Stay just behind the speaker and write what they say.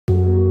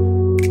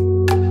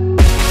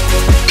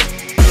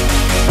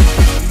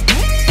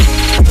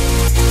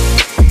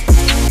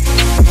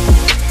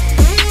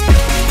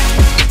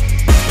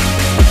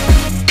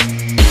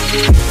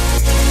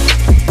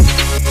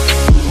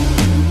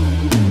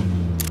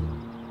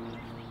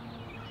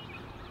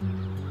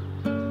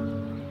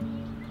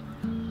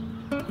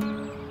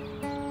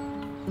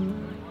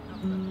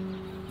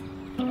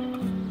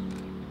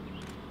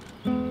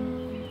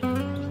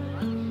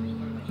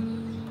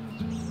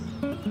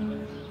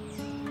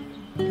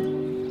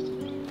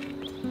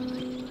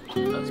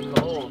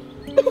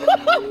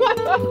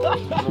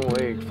I'm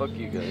awake. Fuck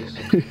you guys.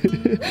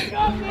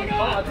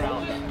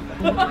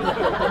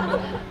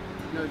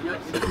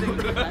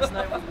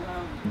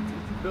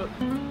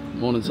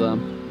 Morning,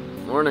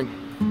 Sam. Morning.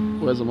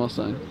 Where's the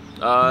Mustang?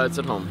 It's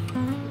at home.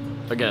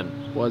 Again.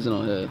 Why is it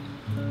not here?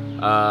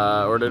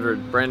 Ordered a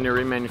brand new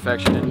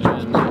remanufactured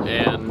engine,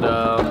 and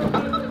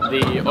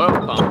the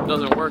oil pump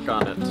doesn't work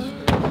on it.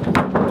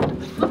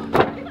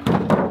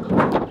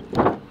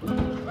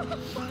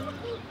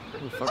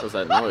 What the fuck was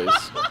that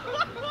noise?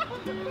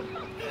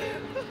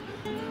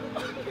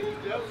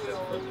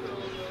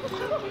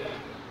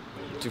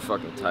 I'm too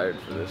fucking tired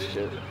for this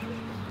shit.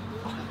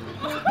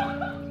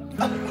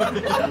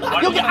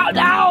 You get out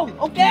now,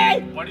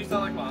 okay? Why do you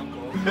sound like my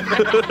uncle?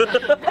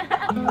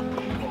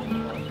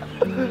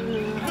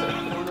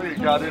 You're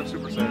goddamn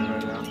Super Saiyan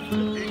right now.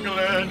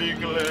 England,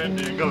 England,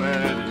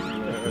 England,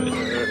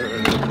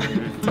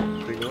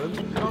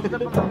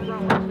 England.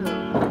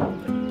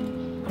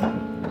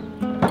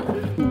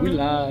 We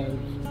live.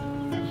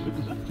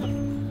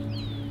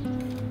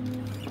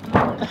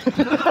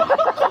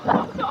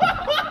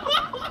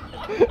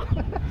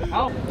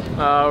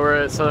 We're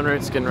at Southern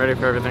Roots getting ready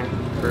for everything,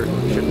 for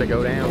shit to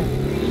go down.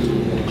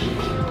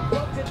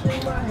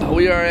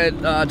 We are at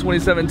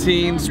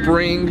 2017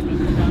 Spring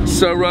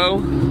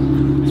SoRo.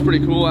 It's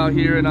pretty cool out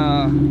here in,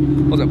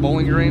 what's that,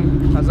 Bowling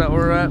Green? How's that where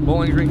we're at?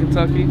 Bowling Green,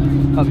 Kentucky.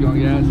 How's it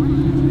going, guys?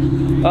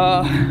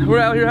 We're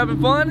out here having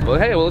fun. Well,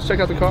 hey, well, let's check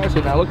out the cars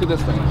here now. Look at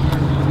this thing.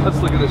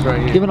 Let's look at this right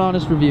here. Give an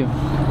honest review.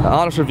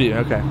 Honest review,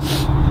 okay.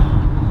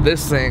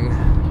 This thing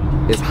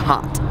is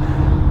hot.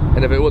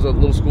 And if it was a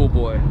little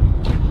schoolboy.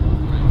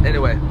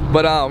 Anyway,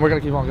 but we're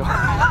gonna keep on going.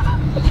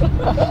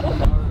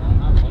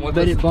 I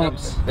bet it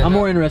bumps. I'm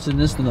more interested in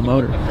this than the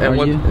motor. And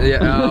what,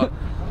 yeah,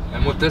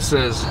 and what this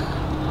is,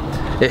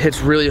 it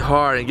hits really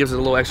hard and gives it a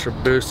little extra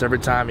boost every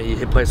time he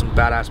plays some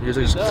badass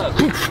music.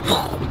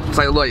 It's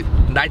like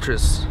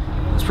nitrous.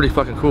 It's pretty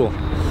fucking cool.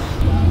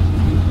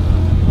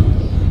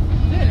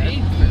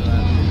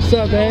 What's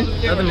up, man?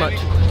 Nothing much.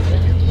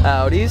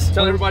 Howdies.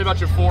 Tell everybody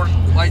about your Ford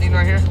Lightning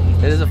right here.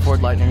 It is a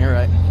Ford Lightning, you're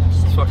right.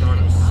 It's fucking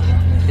running.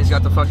 He's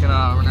got the fucking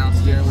renowned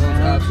steering wheel. It's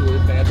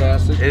absolutely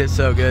fantastic. It is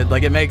so good.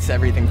 Like, it makes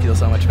everything feel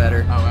so much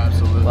better. Oh,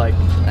 absolutely. Like,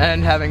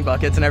 and having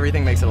buckets and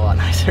everything makes it a lot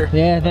nicer.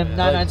 Yeah, them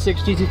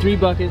 996 GT3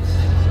 buckets.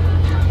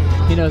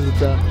 He knows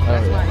what's up.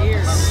 Oh, yeah. My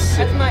ear.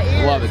 That's my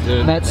ear. Love it,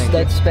 dude. That's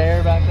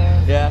spare back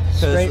there. Yeah.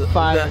 Straight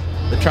fire.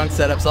 The trunk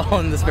setup's all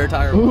in the spare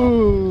tire.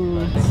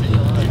 Ooh.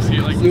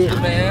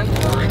 Man.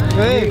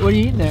 Hey, what are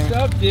you eating there? What's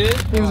up, dude?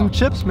 Give some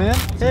chips, man.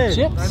 Hey.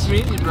 Chips? Nice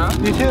meeting you, bro.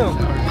 You too.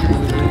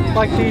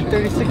 Like the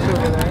 36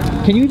 over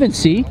there. Can you even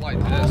see? I like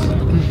this.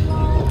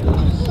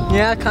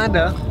 Yeah,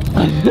 kinda.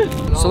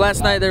 So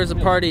last night there was a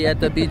party at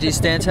the BG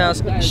Stance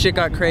house. Shit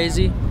got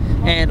crazy,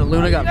 and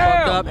Luna got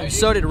fucked up, and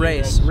so did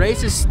Race.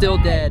 Race is still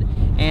dead,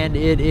 and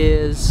it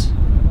is.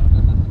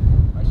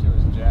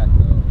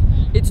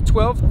 It's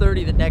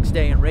 12:30 the next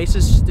day, and Race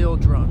is still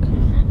drunk.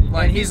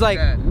 Like, And he's like,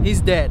 dead.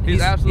 he's dead.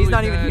 He's absolutely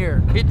not dead. even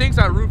here. He thinks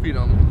I roofied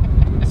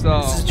him.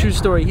 So. This is a true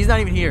story. He's not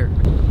even here.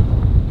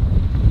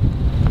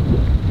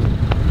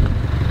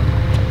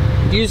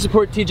 Do you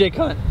support TJ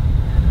Cunt?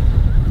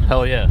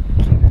 Hell yeah.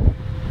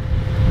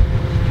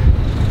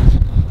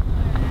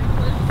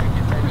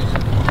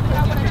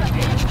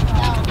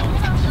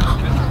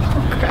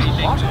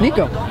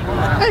 Nico.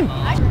 Hey.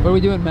 What are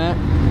we doing, Matt?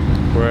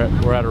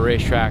 We're at a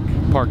racetrack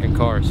parking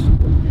cars.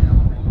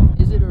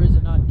 Is it or is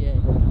it not gay?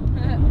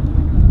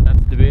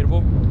 That's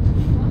debatable.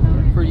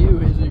 For you,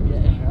 is it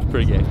gay? It's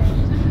pretty gay.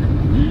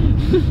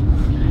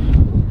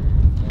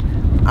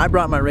 I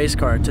brought my race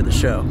car to the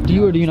show. Do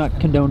you or do you not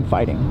condone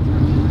fighting?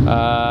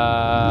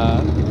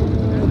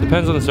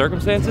 Depends on the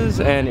circumstances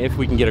and if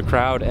we can get a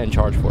crowd and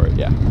charge for it,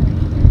 yeah.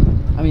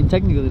 I mean,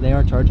 technically they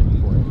are charging me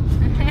for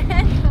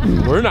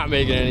it. We're not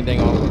making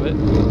anything off of it.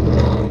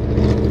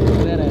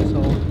 That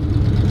asshole.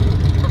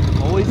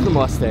 Always the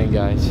Mustang,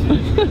 guys.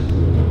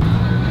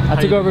 I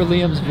took over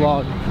Liam's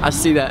vlog. I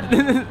see that.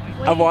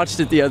 I watched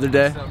it the other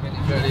day.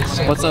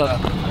 What's up?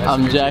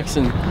 I'm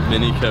Jackson.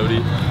 Mini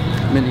Cody.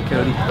 Mini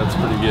Cody. That's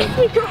pretty good.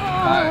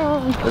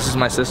 Hi. This is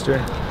my sister.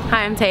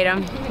 Hi, I'm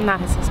Tatum. I'm not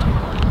his sister.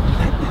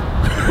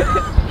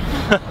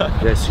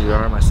 Yes, you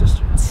are my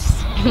sister.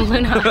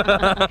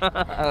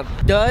 Luna.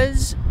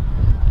 Does...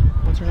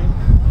 What's her name?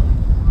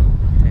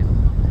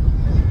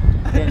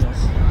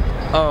 Daniels.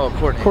 Oh,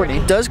 Courtney.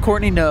 Courtney. Does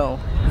Courtney know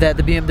that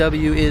the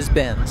BMW is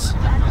Benz?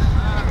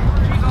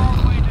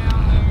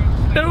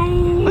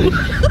 No!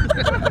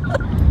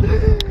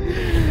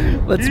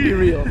 Let's be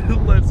real.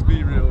 Let's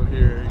be real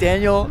here.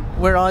 Daniel,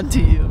 we're on to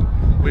you.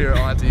 We are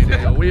on to you,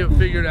 Daniel. We have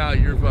figured out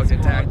your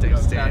fucking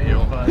tactics,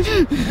 Daniel.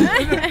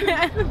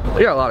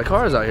 We got a lot of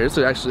cars out here,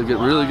 so actually get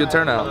really good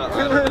turnout.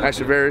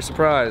 Actually very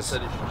surprised.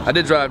 I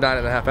did drive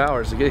 9.5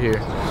 hours to get here.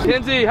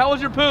 Kenzie, how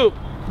was your poop?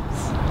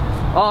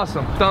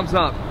 Awesome, thumbs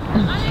up.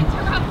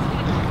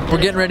 We're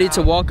getting ready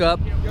to walk up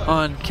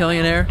on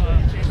Killian Air.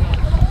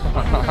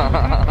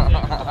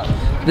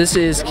 This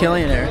is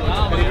Killian Air.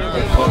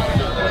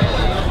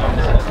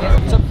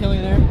 What's up,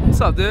 Killian Air?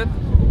 What's up, dude?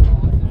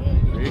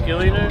 Are you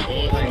killing her?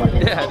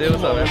 Yeah, dude,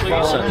 what's up, man?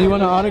 Do you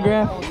want an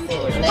autograph?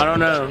 I don't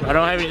know. I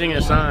don't have anything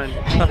to sign. You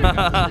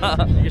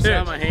can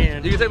sign my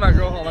hand. You can take my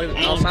girl home.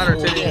 I'll sign her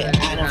titty.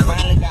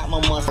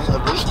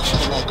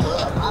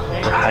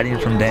 Hiding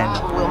from Dan.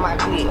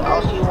 He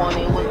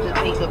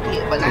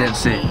didn't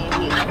see.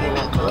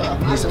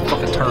 He needs to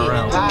fucking turn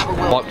around.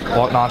 Walk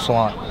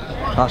nonchalant.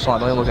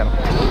 Nonchalant. Don't even look at him.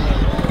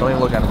 Don't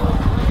even look at him.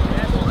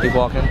 Keep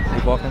walking.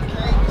 Keep walking.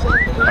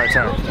 All right,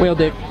 turn. Wheel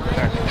dick.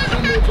 Turn.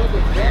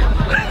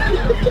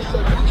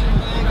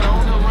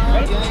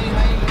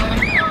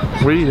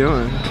 What are you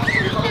doing?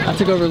 I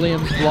took over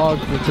Liam's vlog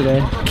for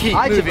today. Keep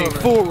moving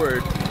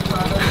forward.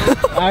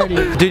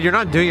 Dude, you're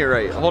not doing it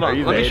right. Hold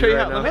on. Let me show you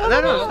how. No,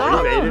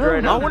 stop.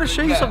 I want to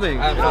show you something.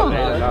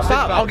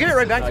 Stop. I'll get it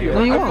right back to you.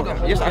 No, you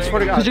won't. Yes, I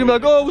swear to God. Because you're gonna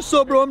be like, oh, what's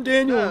up, bro? I'm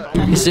Daniel.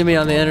 You see me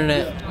on the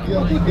internet.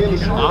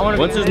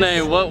 What's his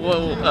name?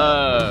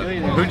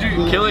 Who'd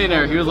you killing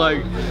her? He was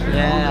like,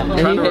 yeah, and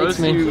trying he hates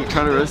me.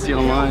 trying to roast you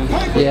online.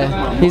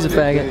 Yeah, he's a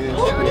faggot.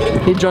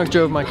 He drunk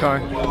drove my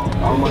car.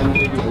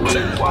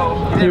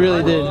 He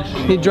really did.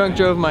 He drunk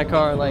drove my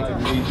car, like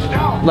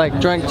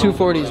drank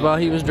 240s while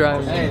he was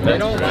driving. They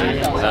don't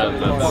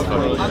that's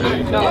totally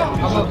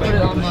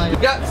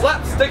Got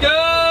slap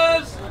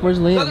stickers. Where's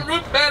Liam? Doesn't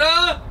root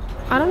better.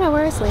 I don't know,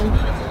 where is Liam?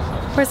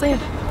 Where's Liam?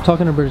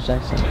 Talking to British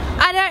accent.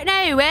 I don't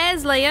know,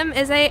 where's Liam?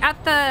 Is he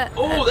at the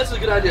Oh, that's a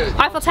good idea.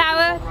 Eiffel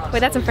Tower? Wait,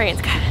 that's in France.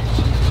 God.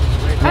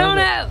 I don't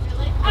know.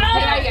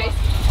 Hey, guys.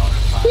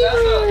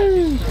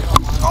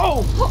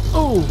 Oh!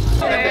 Oh!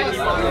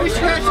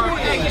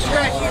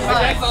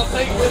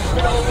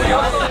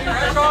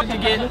 To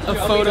get a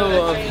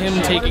photo of him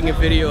taking a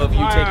video of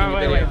you taking a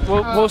video.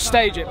 We'll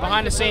stage it.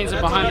 Behind the scenes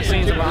and behind the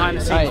scenes and behind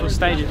the scenes. Right. We'll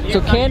stage it.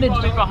 So candid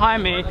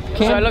behind me,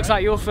 so it looks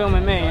like you're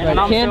filming me and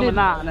I'm filming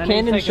that. And then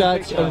candid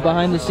shots of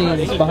behind the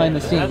scenes.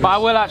 But I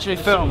will actually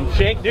film.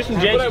 There's some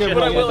Jake shit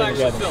on your thing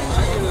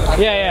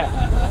together. Yeah.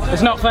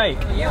 It's not fake.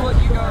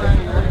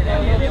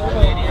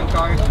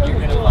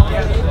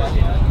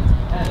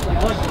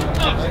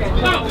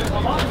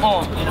 I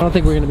don't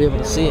think we're gonna be able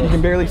to see it. You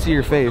can barely see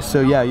your face,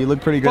 so yeah, you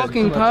look pretty good.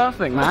 Fucking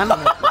perfect, man.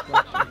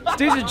 This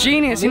dude's a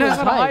genius. He knows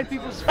how to hide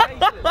people's faces.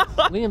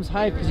 Liam's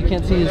hyped because you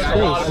can't see his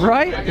face.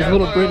 Right? His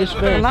little British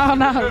face. No, I'm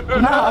not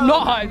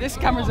hyped. This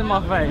camera's in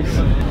my face.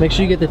 Make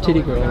sure you get the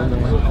titty girl in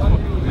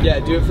there. Yeah,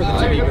 do it for the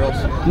titty girls.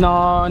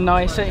 No,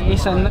 it's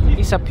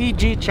a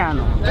PG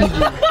channel.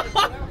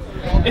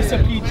 It's a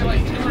PG.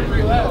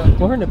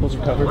 Well, her nipples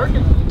are covered.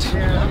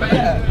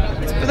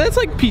 That's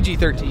like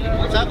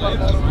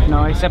PG-13.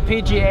 No, it's a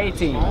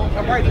PG-18.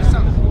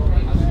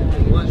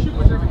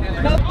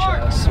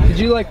 Did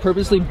you like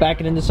purposely back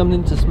it into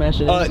something to smash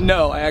it in?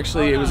 No,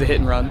 it was a hit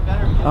and run.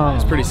 Oh.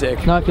 It's pretty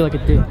sick. Now I feel like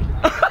a dick.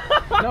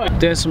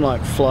 Doing some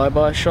like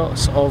flyby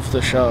shots of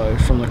the show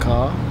from the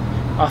car.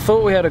 I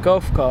thought we had a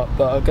golf cart,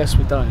 but I guess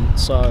we don't.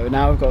 So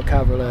now we've got a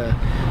Cavalier.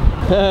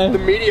 The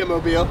media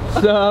mobile.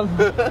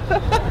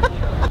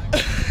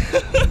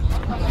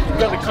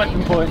 Got the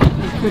clicking point.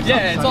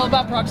 Yeah, it's all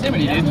about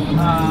proximity, dude.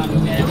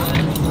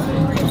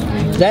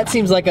 That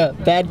seems like a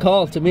bad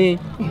call to me.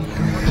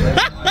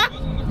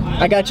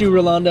 I got you,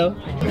 Rolando.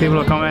 People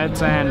are commenting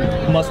saying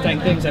Mustang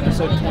Things,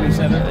 episode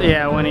 27.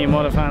 yeah, when are you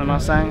modifying the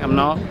Mustang? I'm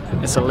not.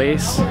 It's a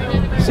lease. So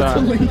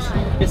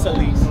It's a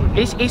lease.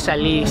 It's a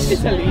lease.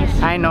 It's a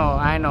lease. I know.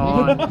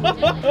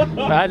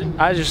 But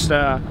I just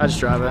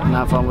drive it and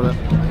have fun with it.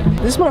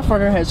 This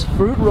motherfucker has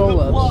fruit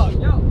roll-ups.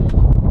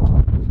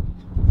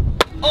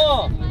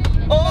 Oh!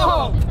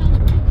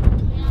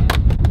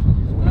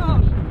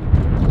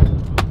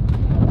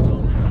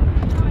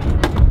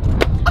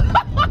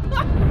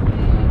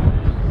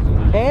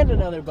 And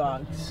another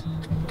box.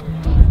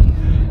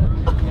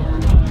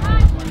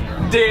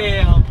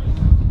 Damn!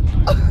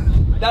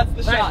 That's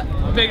the shot.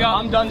 Big up.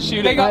 I'm done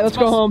shooting. Alright, let's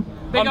go home.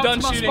 Big up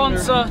to my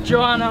sponsor,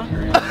 Joanna.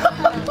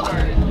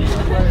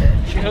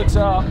 She hooks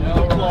up.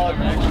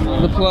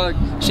 The plug.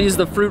 She's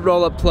the fruit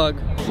roll-up plug.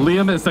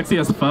 Liam is sexy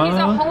as fuck. He's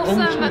a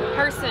wholesome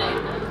person.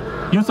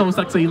 You're so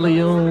sexy,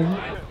 Liam.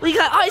 We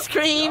got ice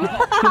cream!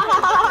 Off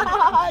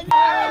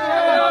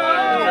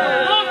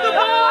the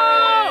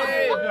boat!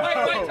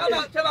 Wait,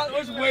 time out.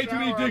 There's way too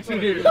many dicks in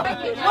here.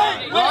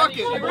 Rock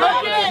it!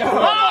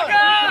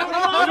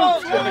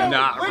 Do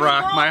not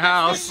rock my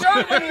house.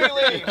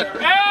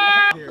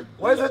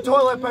 Where's the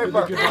toilet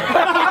paper?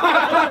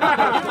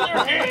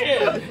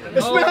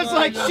 It smells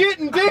like shit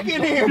and dick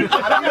in here.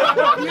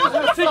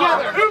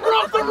 Together. Who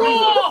broke the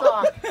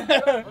rule?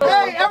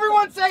 Hey,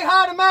 everyone say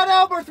hi to Matt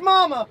Albert's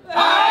mama.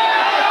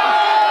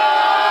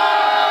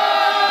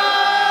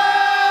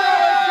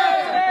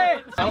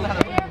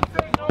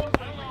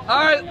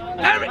 All right,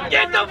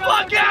 get the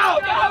fuck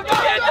out!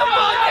 Get the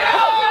fuck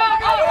out!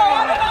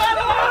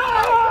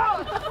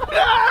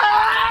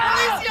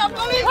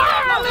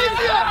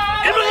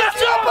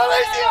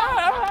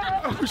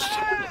 Oh shit!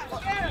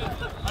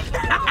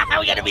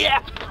 We gotta be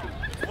out!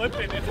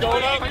 Flipping, it's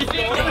going up, it's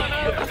going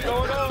up, it's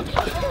going up.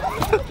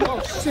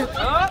 Oh shit!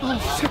 Oh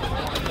shit!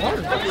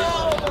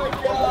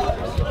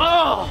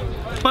 Oh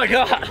my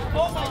god!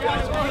 Oh my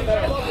god!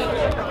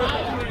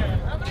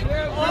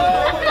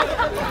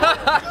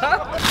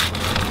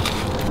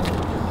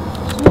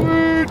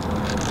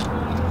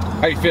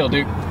 How you feel,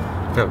 dude?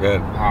 Feel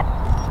good.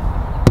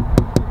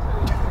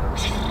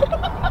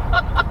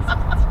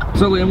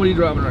 So Liam, what are you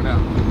driving right now?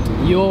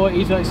 Your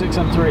E36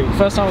 M3.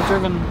 First time I've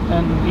driven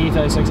an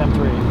E36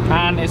 M3,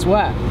 and it's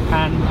wet.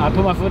 And I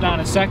put my foot down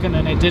in second,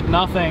 and it did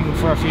nothing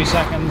for a few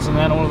seconds, and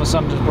then all of a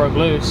sudden just broke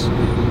loose.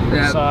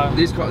 Yeah, so,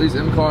 these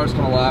M cars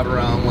come alive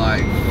around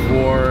like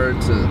 4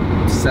 to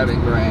 7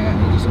 grand.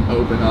 Just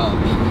open up.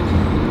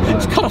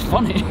 It's kind of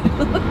funny.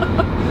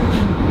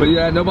 But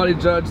yeah, nobody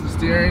judged the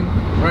steering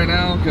right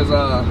now because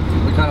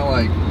we kind of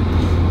like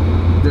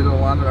did the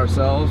alignment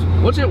ourselves,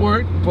 which it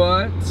worked,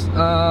 but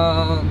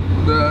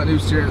the new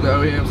steering, the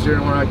OEM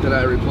steering rack that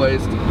I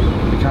replaced,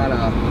 it kind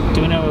of.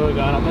 Do we know where we're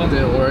going up there?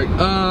 Didn't work.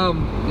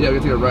 Yeah, we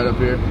can take it right up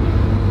here.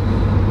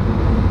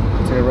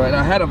 Take it right.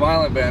 I had a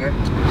violent banner,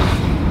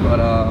 but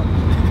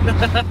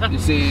you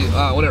see,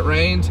 when it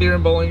rains here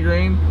in Bowling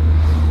Green,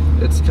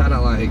 it's kind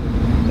of like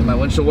my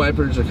windshield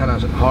wipers are kind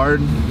of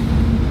hard.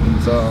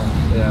 So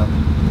yeah.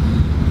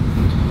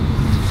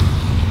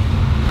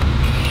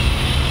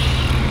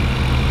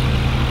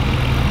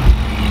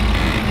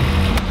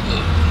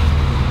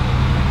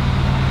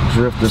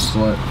 Drift this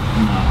slut.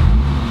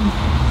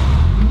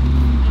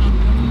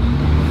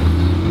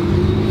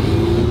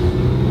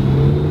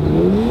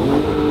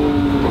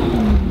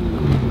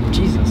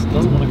 Jesus,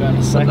 doesn't want to go in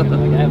a second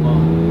like ever.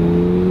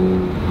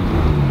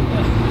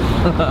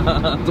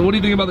 So what do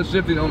you think about the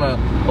shifting on a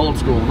old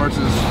school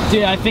versus?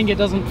 Yeah, I think it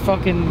doesn't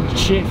fucking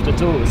shift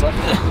at all. It's like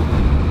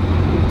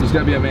there's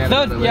gotta be a man.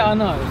 Yeah, I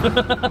know.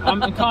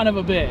 I'm kind of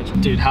a bitch,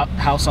 dude.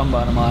 How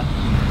sunburned am I?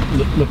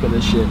 Look at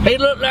this shit. He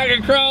looked like a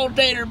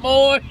crawdadder,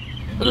 boy.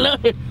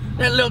 Look at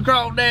that little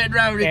crawdad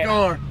driving the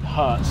car.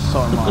 Hurts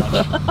so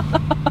much.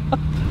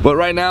 But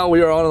right now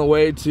we are on the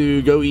way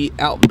to go eat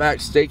Outback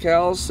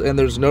Steakhouse, and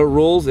there's no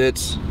rules.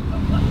 It's.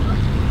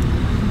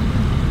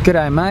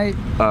 G'day, mate.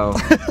 Oh.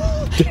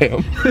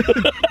 Damn.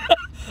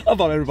 I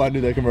thought everybody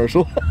knew that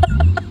commercial.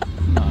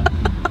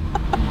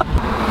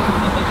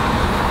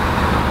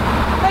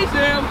 Hey,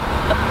 Sam.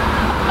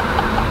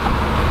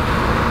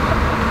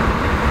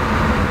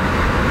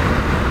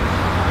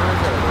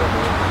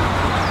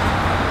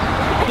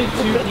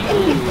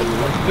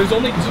 There's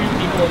only 2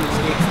 people in the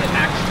States that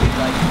actually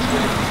like.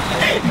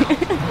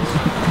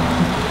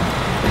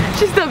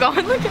 She's still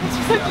going. Look at her.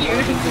 She's so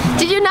cute.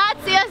 Did you not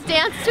see us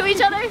dance to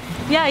each other?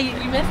 Yeah, you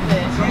missed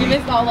it. You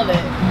missed all of it.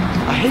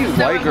 I hate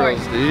white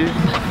girls, dude.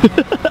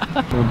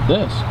 What's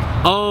this?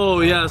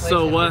 Oh yeah,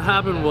 so what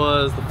happened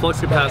was the flux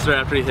capacitor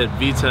after he hit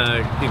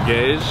VTEC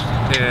engaged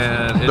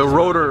and the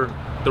rotor.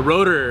 The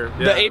rotor.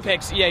 Yeah. The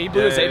apex, yeah, he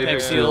blew his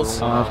apex seals.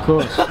 Of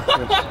course.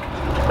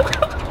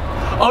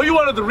 Oh, you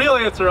wanted the real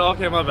answer?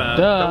 Okay, my bad.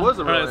 Duh. That was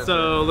the real answer.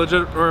 So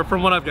legit, or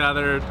from what I've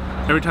gathered,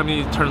 every time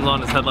he turns on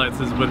his headlights,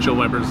 his windshield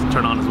wipers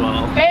turn on as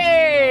well.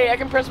 Hey, I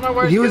can press my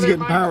words. He was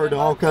getting power to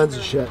all kinds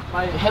of shit.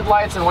 My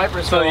headlights and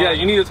wipers. So yeah,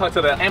 you need to talk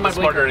to the and my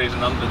smarter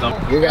agent on the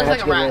dump. You're gonna have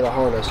to get rid of the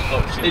harness.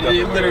 Oh shit!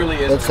 It literally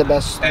is. That's the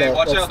best. Hey,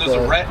 watch out! There's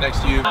a rat next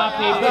to you.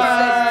 Happy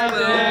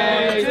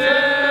birthday to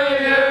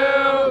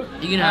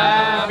you. You can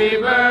have Happy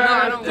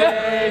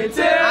birthday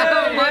to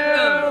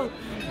you.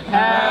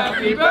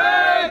 Happy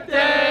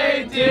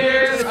birthday,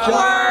 dear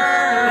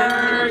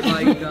Squirt.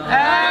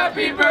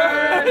 Happy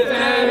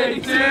birthday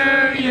to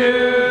you.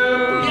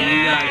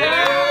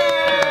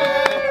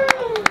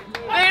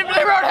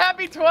 They wrote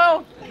happy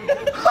 12.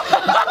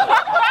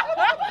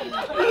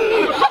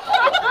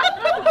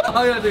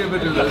 I gotta take a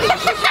picture of this.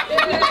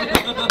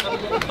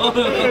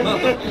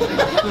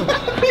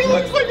 He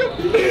looks like a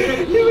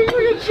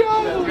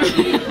child.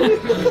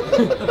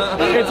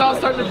 It's all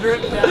starting to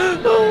drip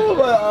down. Oh,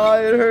 my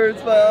eye, it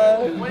hurts, my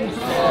eye.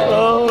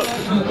 Oh.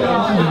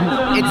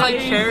 It's like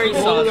cherry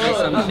sauce or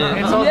some shit.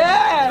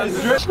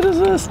 Yes! What is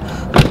this?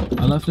 I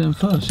left it in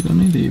first. You don't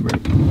need the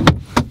e-brake.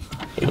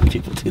 I hate when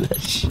people do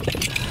that shit.